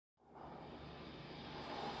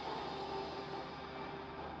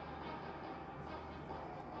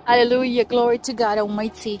Hallelujah, glory to God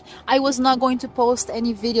Almighty. I was not going to post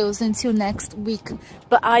any videos until next week,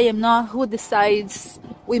 but I am not who decides.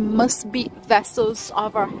 We must be vessels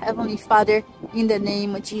of our Heavenly Father in the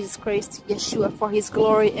name of Jesus Christ, Yeshua, for His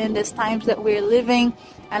glory in these times that we're living,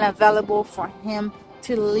 and available for Him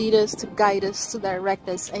to lead us, to guide us, to direct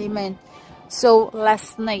us. Amen. So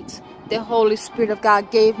last night, the Holy Spirit of God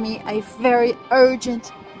gave me a very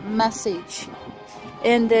urgent message.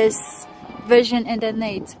 In this vision in the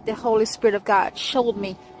night, the Holy Spirit of God showed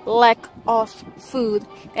me lack of food,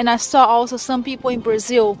 and I saw also some people in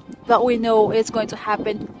Brazil, but we know it's going to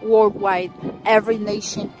happen worldwide, every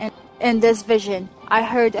nation. And in this vision, I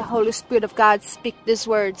heard the Holy Spirit of God speak these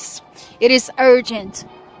words: it is urgent,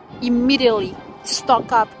 immediately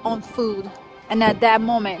stock up on food. And at that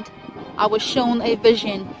moment, I was shown a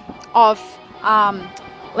vision of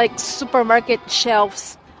like supermarket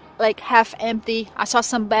shelves, like half empty. I saw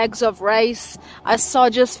some bags of rice. I saw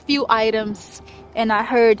just few items, and I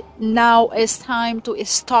heard now it's time to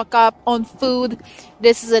stock up on food.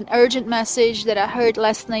 This is an urgent message that I heard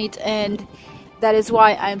last night, and that is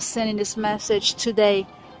why I'm sending this message today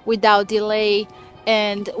without delay.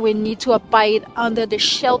 And we need to abide under the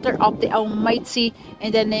shelter of the Almighty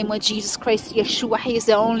in the name of Jesus Christ, Yeshua. He is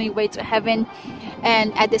the only way to heaven.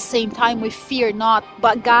 And at the same time, we fear not,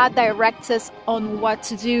 but God directs us on what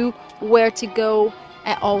to do, where to go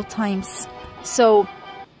at all times. So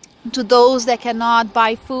to those that cannot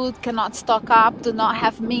buy food, cannot stock up, do not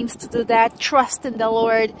have means to do that, trust in the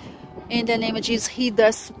Lord in the name of Jesus. He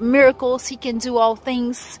does miracles. He can do all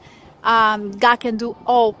things. God can do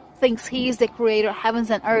all things. He is the creator of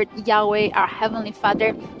heavens and earth, Yahweh, our Heavenly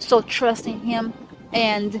Father. So trust in Him.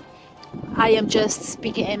 And I am just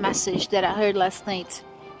speaking a message that I heard last night.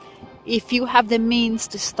 If you have the means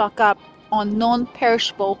to stock up on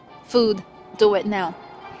non-perishable food, do it now.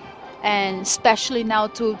 And especially now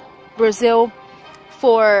to Brazil,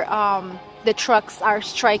 for the trucks are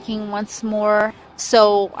striking once more.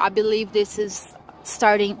 So I believe this is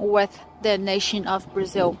starting with the nation of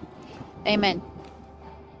Brazil. Amen.